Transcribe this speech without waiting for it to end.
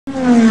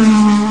Hey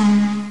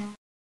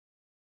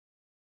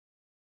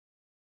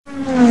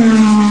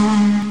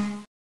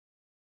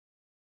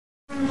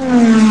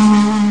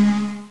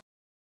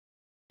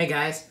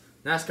guys,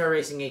 NASCAR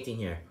Racing 18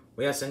 here.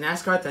 We have some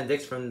NASCAR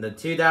Authentics from the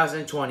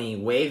 2020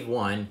 Wave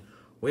 1.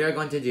 We are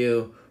going to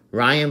do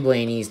Ryan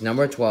Blaney's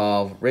number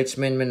 12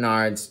 Richmond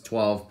Menards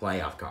 12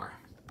 playoff car.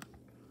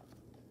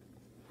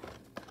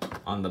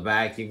 On the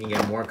back you can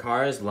get more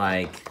cars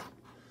like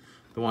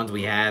the ones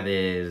we have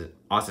is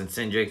Austin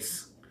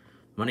Cindric's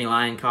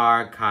Moneyline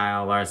car,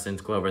 Kyle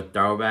Larson's Clover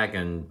throwback,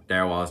 and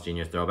Darrell Wallace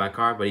Jr.'s throwback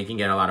car, but you can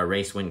get a lot of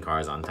race win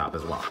cars on top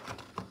as well.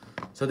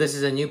 So this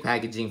is a new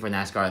packaging for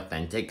NASCAR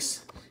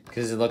Authentics,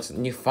 because it looks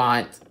new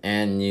font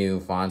and new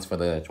fonts for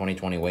the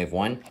 2020 Wave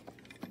 1.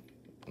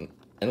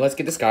 And let's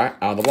get this car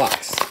out of the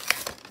box.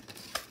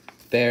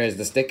 There is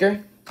the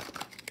sticker.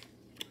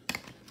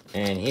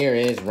 And here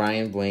is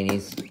Ryan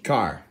Blaney's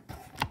car.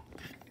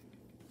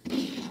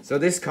 So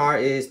this car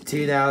is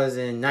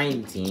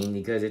 2019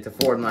 because it's a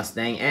Ford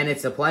Mustang and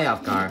it's a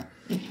playoff car.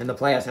 And the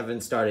playoffs haven't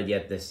started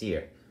yet this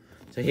year.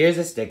 So here's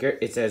the sticker.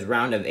 It says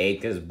round of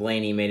 8 because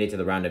Blaney made it to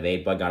the round of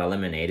 8 but got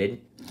eliminated.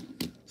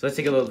 So let's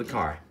take a look at the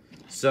car.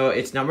 So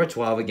it's number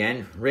 12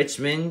 again,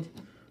 Richmond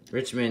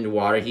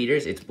water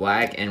heaters. It's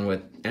black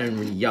and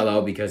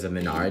yellow because of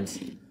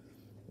Menards.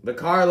 The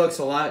car looks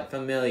a lot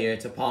familiar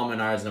to Paul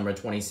Menard's number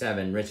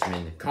 27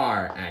 Richmond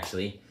car,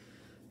 actually,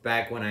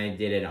 back when I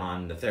did it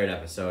on the 3rd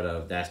episode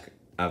of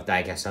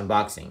Diecast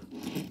Unboxing.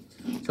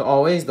 So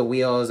always the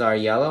wheels are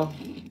yellow.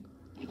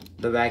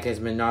 The back has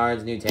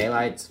Menard's new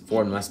taillights,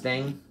 Ford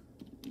Mustang.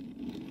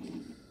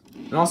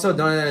 And also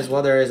done that as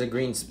well, there is a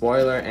green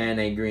spoiler and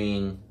a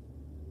green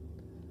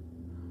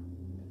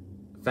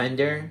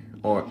fender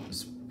or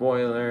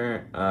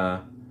spoiler.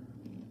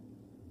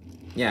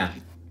 Yeah,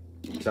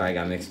 sorry, I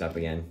got mixed up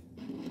again.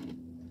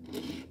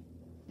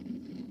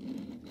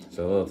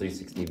 So a little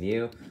 360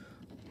 view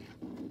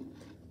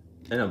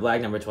and a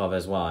black number 12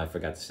 as well, I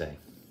forgot to say.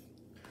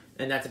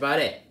 And that's about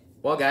it.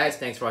 Well guys,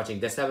 thanks for watching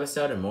this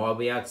episode, and more will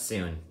be out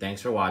soon.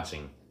 Thanks for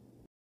watching.